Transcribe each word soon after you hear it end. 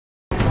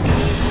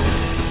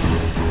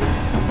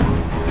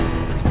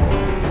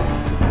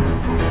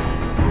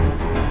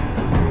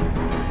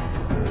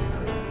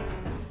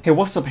Hey,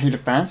 what's up Halo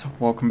fans?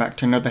 Welcome back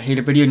to another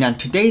Halo video. Now in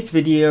today's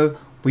video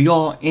we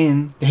are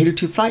in the Halo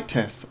 2 flight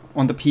test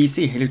on the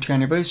PC, Halo 2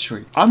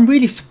 Anniversary. I'm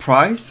really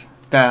surprised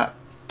that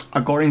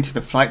I got into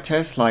the flight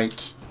test,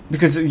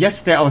 because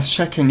yesterday I was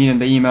checking the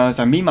emails,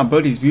 and me and my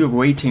buddies, we were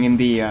waiting in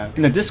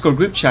the Discord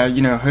group chat,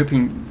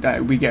 hoping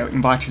that we get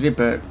invited in,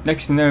 but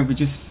next thing you know, we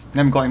just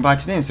never got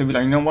invited in. So we're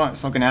like, you know what,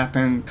 it's not gonna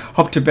happen,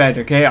 hop to bed,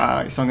 okay,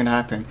 it's not gonna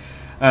happen.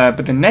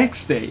 But the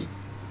next day,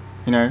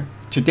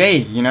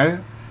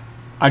 today,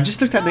 I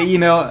just looked at the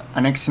email,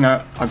 and next thing you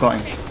know, I got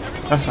in.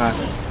 That's what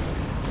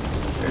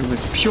happened. It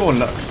was pure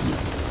luck,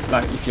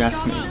 if you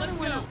ask me.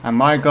 And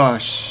my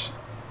gosh,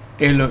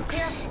 it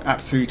looks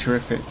absolutely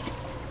terrific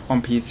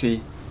on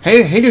PC.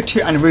 Halo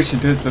 2 Anniversary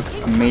does look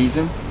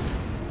amazing.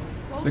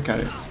 Look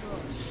at it.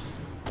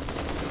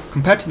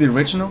 Compared to the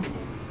original,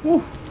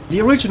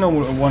 the original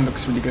one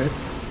looks really good.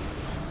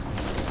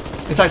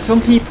 It's like some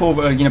people,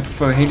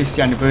 prefer Halo CE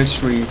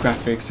Anniversary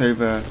graphics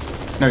over.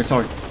 No,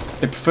 sorry,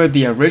 they prefer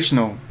the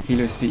original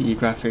Halo CE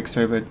graphics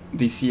over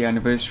the CE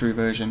Anniversary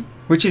version,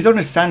 which is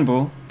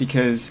understandable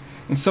because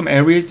in some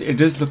areas it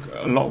does look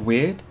a lot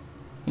weird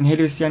in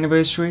Halo CE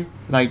Anniversary.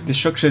 Like the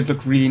structures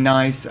look really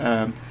nice.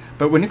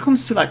 But when it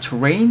comes to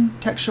terrain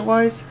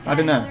texture-wise, I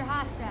don't know.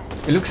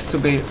 It looks a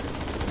bit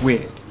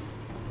weird. It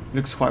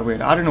looks quite weird.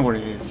 I don't know what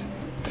it is.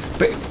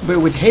 But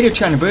with Halo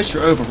 2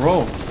 Anniversary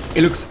overall,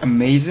 it looks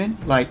amazing.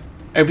 Like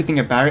everything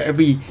about it,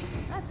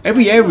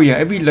 every area,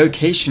 every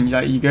location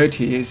that you go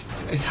to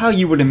is how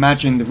you would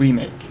imagine the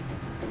remake.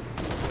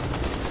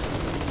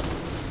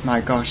 My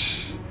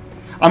gosh,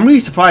 I'm really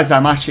surprised that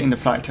I'm actually in the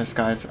flight test,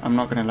 guys. I'm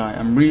not gonna lie.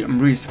 I'm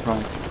really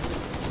surprised.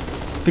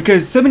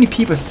 Because so many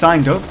people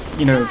signed up,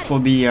 for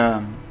the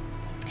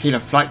Halo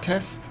flight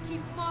test,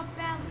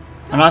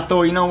 and I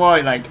thought, you know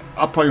what, I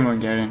probably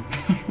won't get in,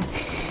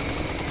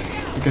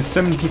 because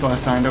so many people are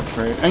signed up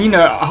for it. And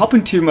I hop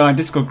into my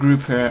Discord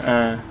group,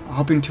 I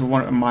hop into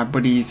one of my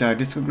buddies'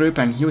 Discord group,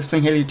 and he was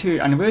playing Halo 2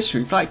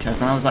 Anniversary flight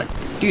test, and I was like,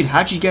 dude,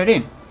 how'd you get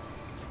in?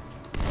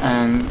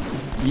 And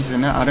he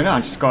said, no, I don't know, I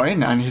just got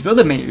in, and his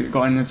other mate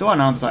got in as well,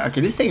 and I was like, okay,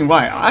 this ain't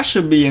right, I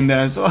should be in there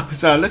as well.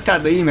 So I looked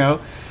at the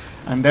email,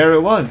 and there it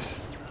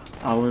was.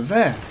 I was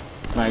there.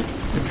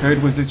 The code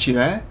was literally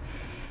there.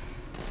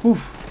 Whew.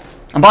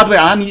 And by the way,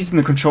 I'm using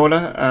the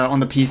controller on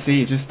the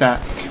PC. It's just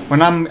that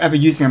when I'm ever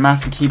using a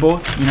mouse and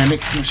keyboard, it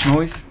makes too much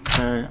noise.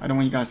 So I don't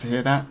want you guys to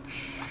hear that.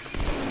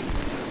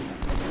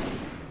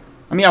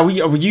 I mean, I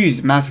would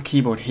use mouse and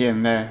keyboard here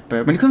and there,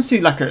 but when it comes to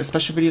a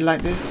special video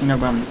like this, where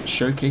I'm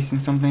showcasing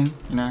something,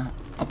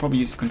 I'll probably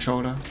use the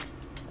controller.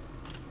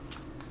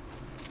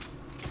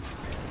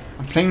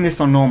 I'm playing this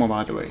on normal,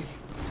 by the way.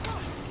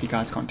 If you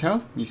guys can't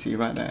tell, you see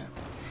right there.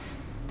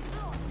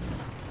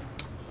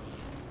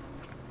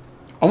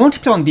 I want to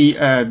play on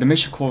the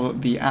mission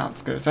called the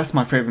Outskirts. That's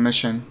my favorite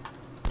mission.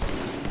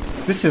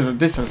 This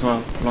as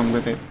well, along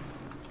with it.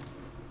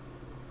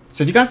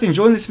 So if you guys are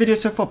enjoying this video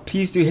so far,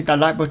 please do hit that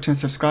like button and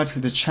subscribe to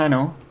the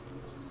channel,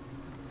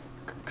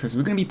 because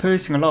we're going to be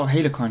posting a lot of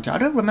Halo content. I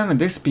don't remember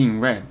this being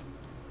red.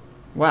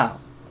 Wow.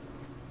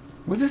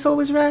 Was this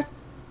always red?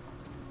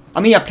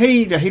 I mean, I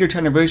played the Halo 2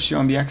 Anniversary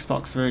on the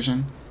Xbox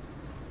version.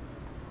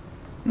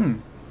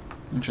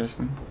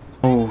 Interesting.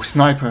 Oh,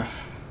 sniper.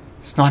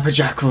 Sniper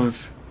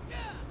jackals.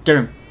 Get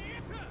him.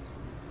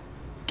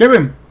 Get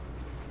him.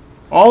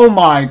 Oh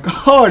my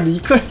god. He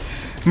could.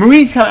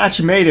 Marines can't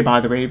actually melee, by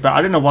the way, but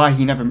I don't know why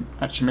he never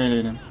actually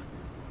meleeed him.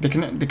 They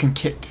can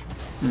kick,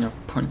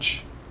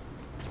 punch.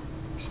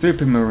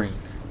 Stupid Marine.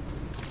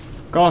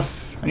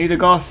 Goss. I need a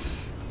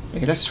Goss.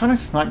 Hey, let's try to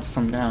snipe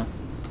some down.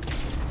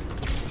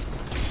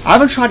 I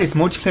haven't tried this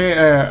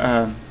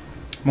multiplayer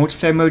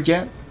mode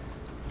yet,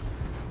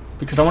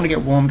 because I want to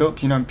get warmed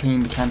up, I'm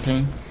playing the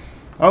campaign.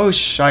 Oh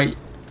shite,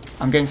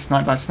 I'm getting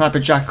sniped by sniper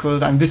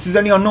jackals, and this is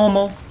only on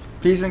normal.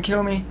 Please don't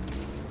kill me.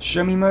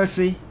 Show me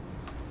mercy.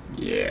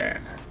 Yeah.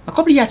 I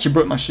can't believe he actually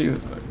broke my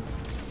shield.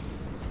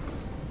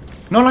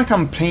 Not like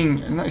I'm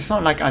playing, it's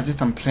not like as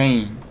if I'm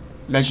playing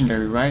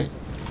Legendary, right?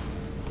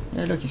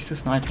 Yeah, look, he's still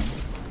sniping.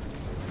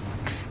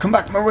 Come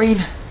back,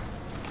 Marine.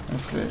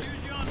 That's it.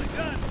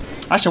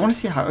 Actually, I want to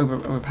see how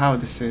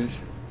overpowered this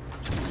is.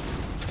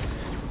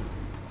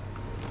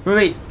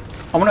 Wait.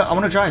 I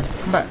wanna drive.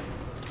 Come back.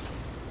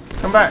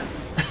 Come back.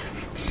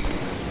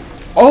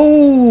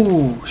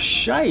 Oh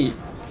shite.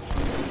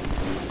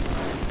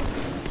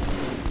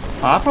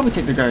 I'll probably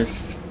take the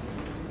ghost.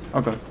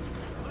 Oh god.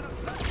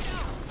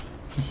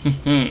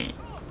 Did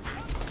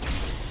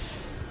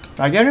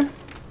I get him?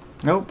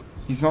 Nope.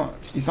 He's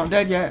not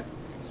dead yet.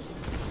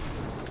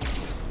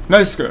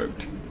 No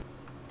scoped.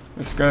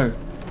 Let's go.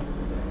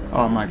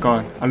 Oh my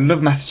god. I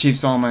love Master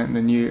Chief's armor in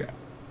the new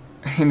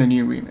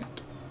remake.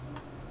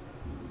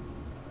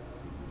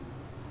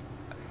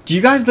 Do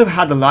you guys love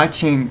how the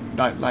lighting,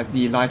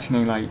 the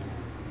lightning,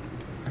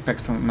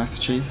 affects on Master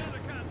Chief?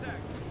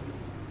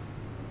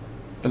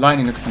 The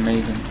lightning looks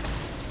amazing.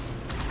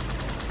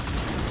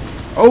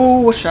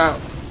 Oh, watch out!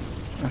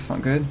 That's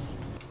not good.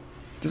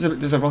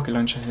 There's a rocket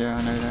launcher here.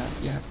 I know that.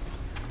 Yeah.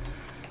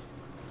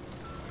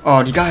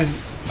 Oh, do you guys?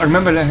 I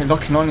remember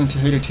locking on into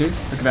Halo 2. Look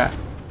at that.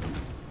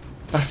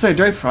 That's so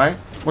dope, right?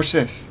 Watch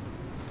this.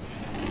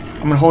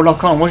 I'm gonna hold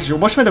lock on. Watch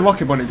where the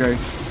rocket bullet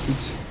goes.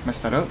 Oops,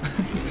 messed that up.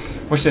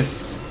 Watch this.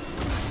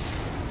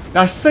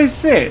 That's so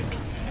sick.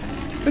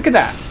 Look at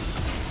that.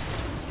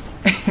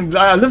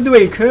 I love the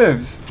way it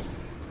curves.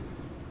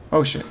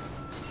 Oh shit.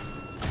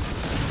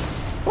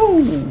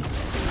 Ooh.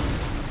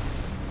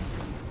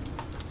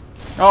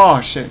 Oh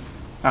shit.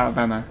 Out of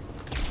ammo.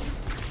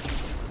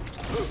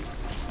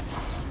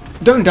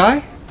 Don't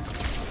die.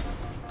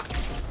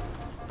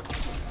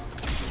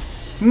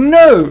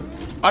 No!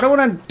 I don't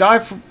want to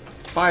die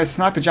by a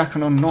sniper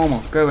jacket on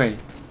normal. Go away. You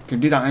can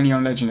do that only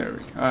on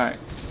legendary. Alright.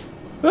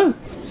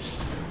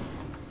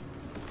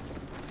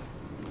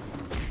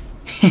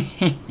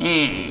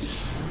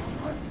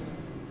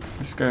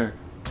 Let's go.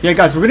 Yeah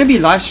guys, we're going to be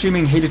live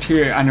streaming Halo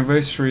 2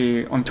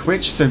 anniversary on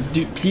Twitch, so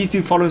please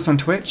do follow us on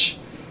Twitch.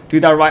 Do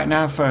that right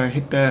now for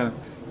hit the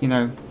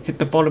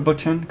follow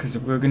button, because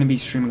we're going to be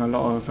streaming a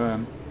lot of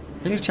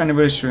Halo 2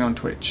 anniversary on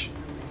Twitch.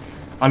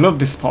 I love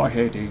this part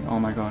here, dude. Oh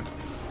my god.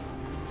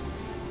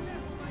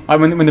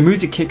 When the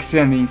music kicks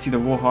in and you see the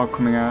Warhog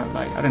coming out,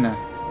 like, I don't know.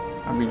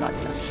 I really like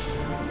that.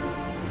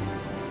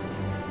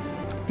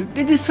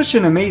 They did such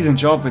an amazing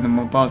job with the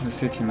Mobaza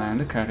City, man.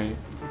 Look at it.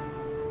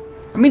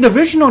 I mean, the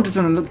original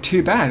doesn't look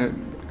too bad,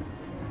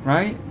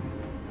 right?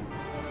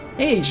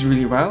 It aged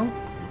really well.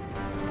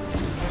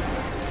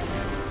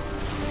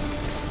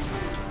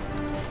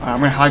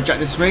 I'm gonna hijack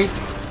this Wraith.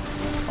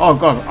 Oh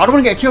god, I don't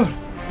want to get killed.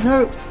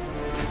 No.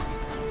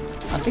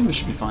 I think we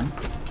should be fine.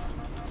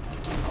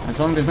 As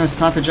long as there's no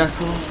sniper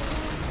jackal.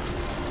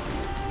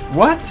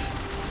 What?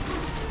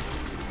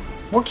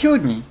 What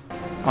killed me?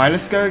 Alright,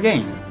 let's go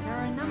again.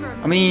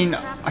 I mean,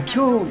 I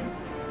killed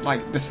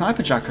like the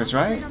sniper jackals,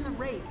 right?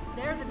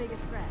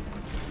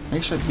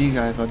 Make sure these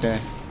guys are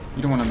dead.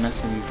 You don't want to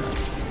mess with these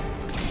guys.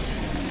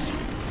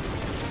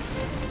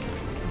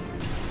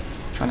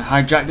 Trying to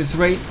hijack this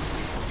Wraith.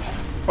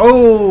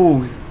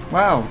 Oh!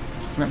 Wow.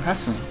 He went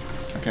past me.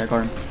 Okay, I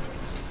got him.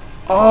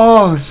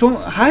 Oh, so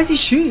how is he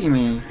shooting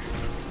me?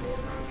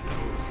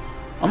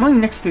 I'm not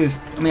next to his.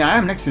 I mean, I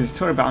am next to his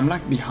turret, but I'm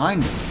like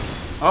behind him.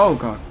 Oh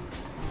god.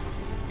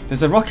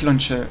 There's a rocket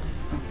launcher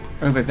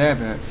over there,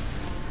 but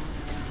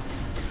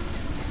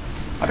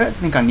I don't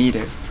think I need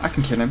it. I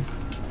can kill him.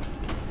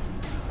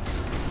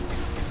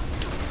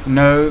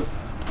 No,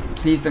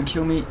 please don't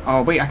kill me.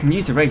 Oh wait, I can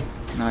use the Wraith.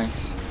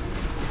 Nice.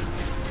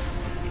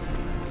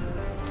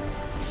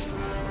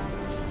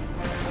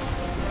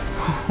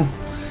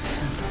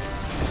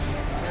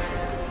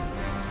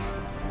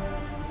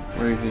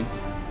 Where is he?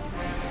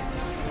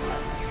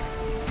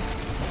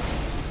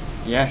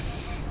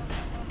 Yes.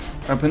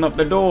 Open up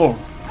the door.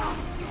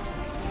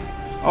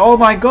 Oh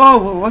my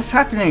god, what's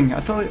happening? I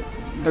thought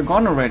they're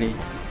gone already.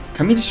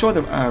 Can we destroy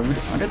the... I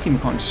don't think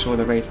we can't destroy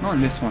the Wraith. Not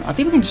in this one. I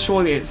think we can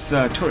destroy its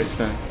turrets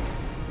though.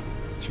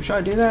 Should we try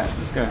to do that?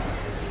 Let's go.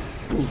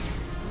 Ooh.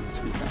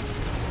 Sweet guys.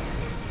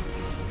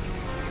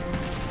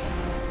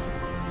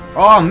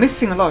 Oh, I'm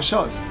missing a lot of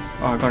shots.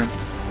 Oh, I got him.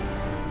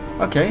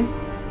 Okay.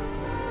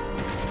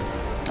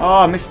 Oh,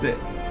 I missed it.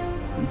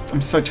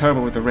 I'm so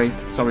terrible with the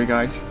Wraith. Sorry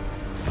guys.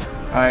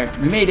 Alright,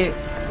 we made it.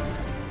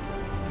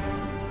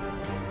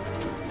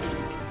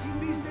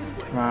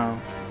 Wow.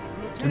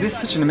 This is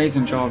such an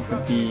amazing job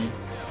with the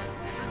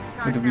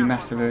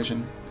remaster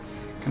version.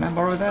 Can I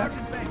borrow that?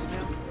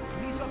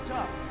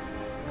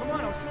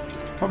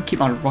 Probably keep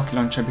my rocket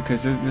launcher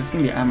because there's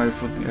gonna be ammo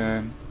for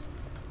the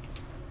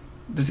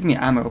there's gonna be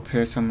ammo up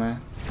here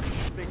somewhere.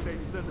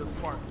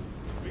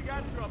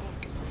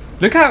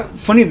 Look how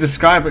funny the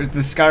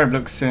Scarab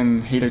looks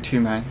in Halo 2,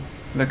 man.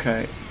 Look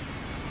at it.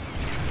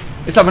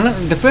 It's like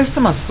the first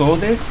time I saw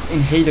this in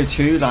Halo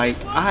 2, like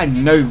I had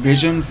no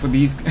vision for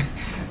these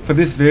for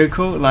this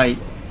vehicle. Like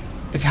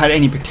if it had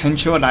any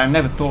potential, like I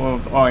never thought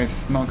of, oh,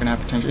 it's not gonna have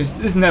potential.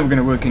 It's never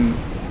gonna work in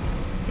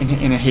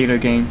a Halo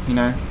game, you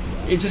know.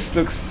 It just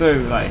looks so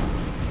like,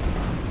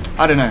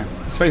 I don't know.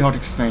 It's very hard to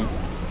explain.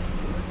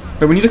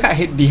 But when you look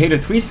at the Halo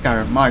 3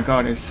 Scarab, my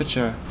god, it's such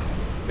a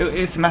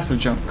it's a massive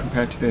jump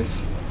compared to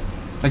this.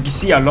 Like you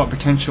see a lot of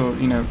potential,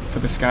 you know, for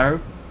the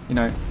Scarab, you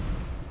know,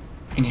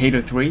 in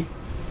Halo 3.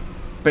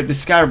 But the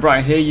Scarab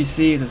right here, you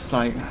see, that's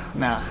like,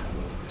 nah,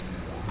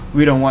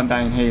 we don't want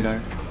that in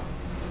Halo.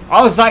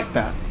 I was like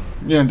that,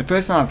 you know, the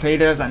first time I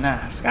played it, I was like,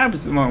 nah,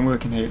 Scarabs won't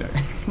work in Halo.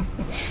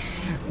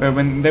 But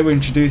when they were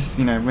introduced,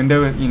 you know, when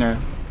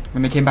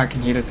they came back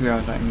in Halo 3, I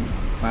was like,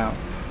 wow,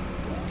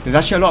 there's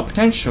actually a lot of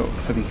potential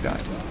for these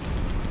guys.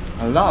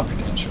 A lot of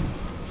potential.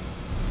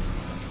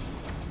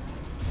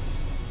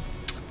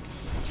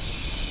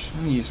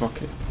 Let me use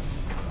rocket.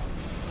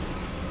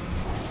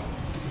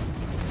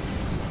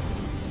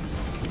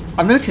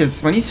 I've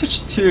noticed when you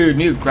switch to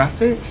new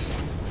graphics,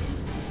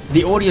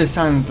 the audio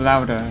sounds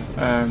louder,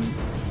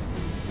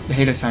 the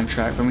Halo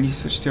soundtrack, but when you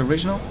switch to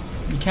original,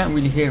 you can't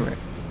really hear it.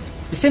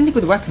 The same thing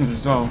with the weapons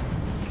as well.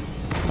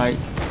 Like,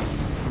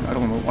 I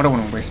don't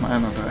want to waste my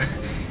ammo, but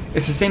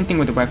it's the same thing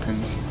with the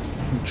weapons.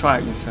 You can try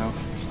it yourself.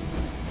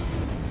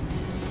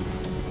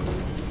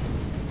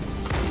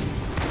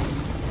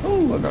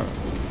 Oh, I got it.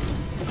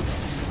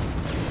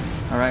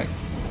 Alright.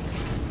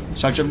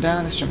 Shall I jump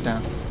down? Let's jump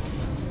down.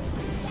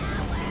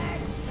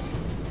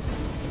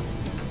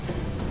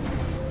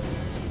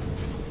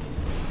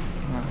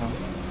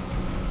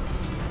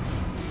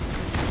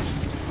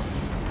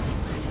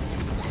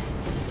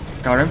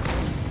 Got him.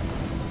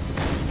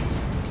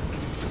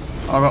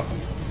 I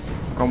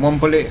got one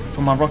bullet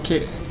for my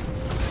rocket.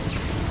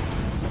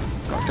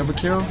 Got a double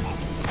kill.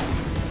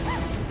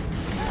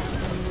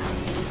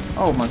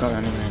 Oh my god,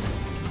 I never hit.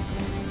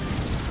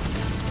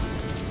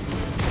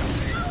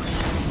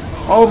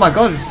 Oh my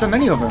god, there's so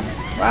many of them.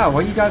 Wow,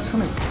 where are you guys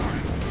coming?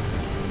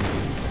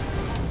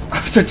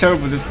 I'm so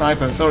terrible with the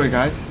sniper, sorry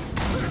guys.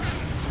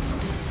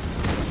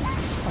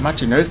 I'm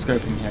actually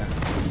no-scoping here.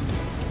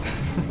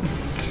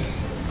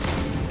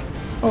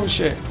 Oh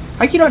shit.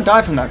 How can you not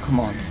die from that? Come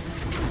on.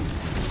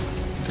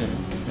 Okay,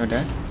 you're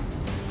dead.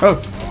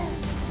 Oh!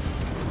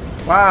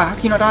 Wow, how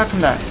can you not die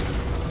from that?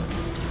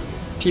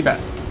 Teabag.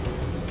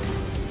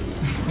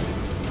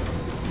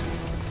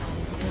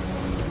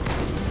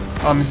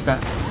 Oh, I missed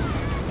that.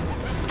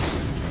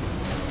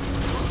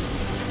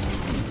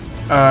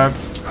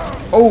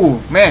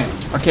 Oh man.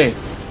 Okay.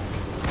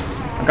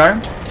 I got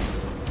him.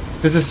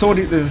 There's a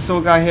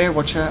sword guy here.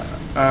 Watch out.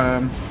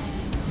 Let me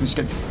just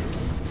get this.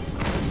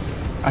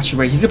 Actually,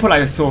 wait. He's gonna put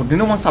like a sword. You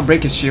know, once I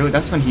break his shield,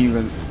 that's when he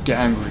will get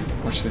angry.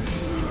 Watch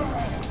this.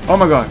 Oh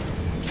my god.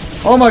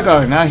 Oh my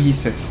god. Now he's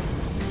pissed.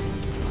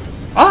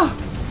 Ah,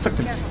 sucked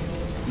him.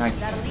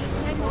 Nice.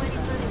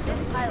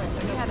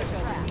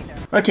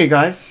 Okay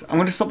guys, I'm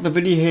going to stop the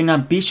video here now.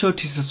 Be sure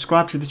to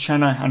subscribe to the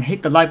channel and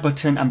hit the like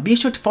button, and be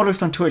sure to follow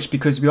us on Twitch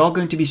because we are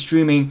going to be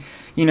streaming,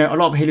 you know, a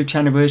lot of Halo 2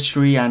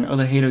 Anniversary and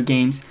other Halo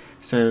games.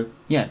 So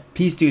yeah,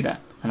 please do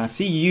that. And I'll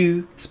see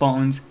you,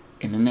 Spartans,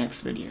 in the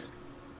next video.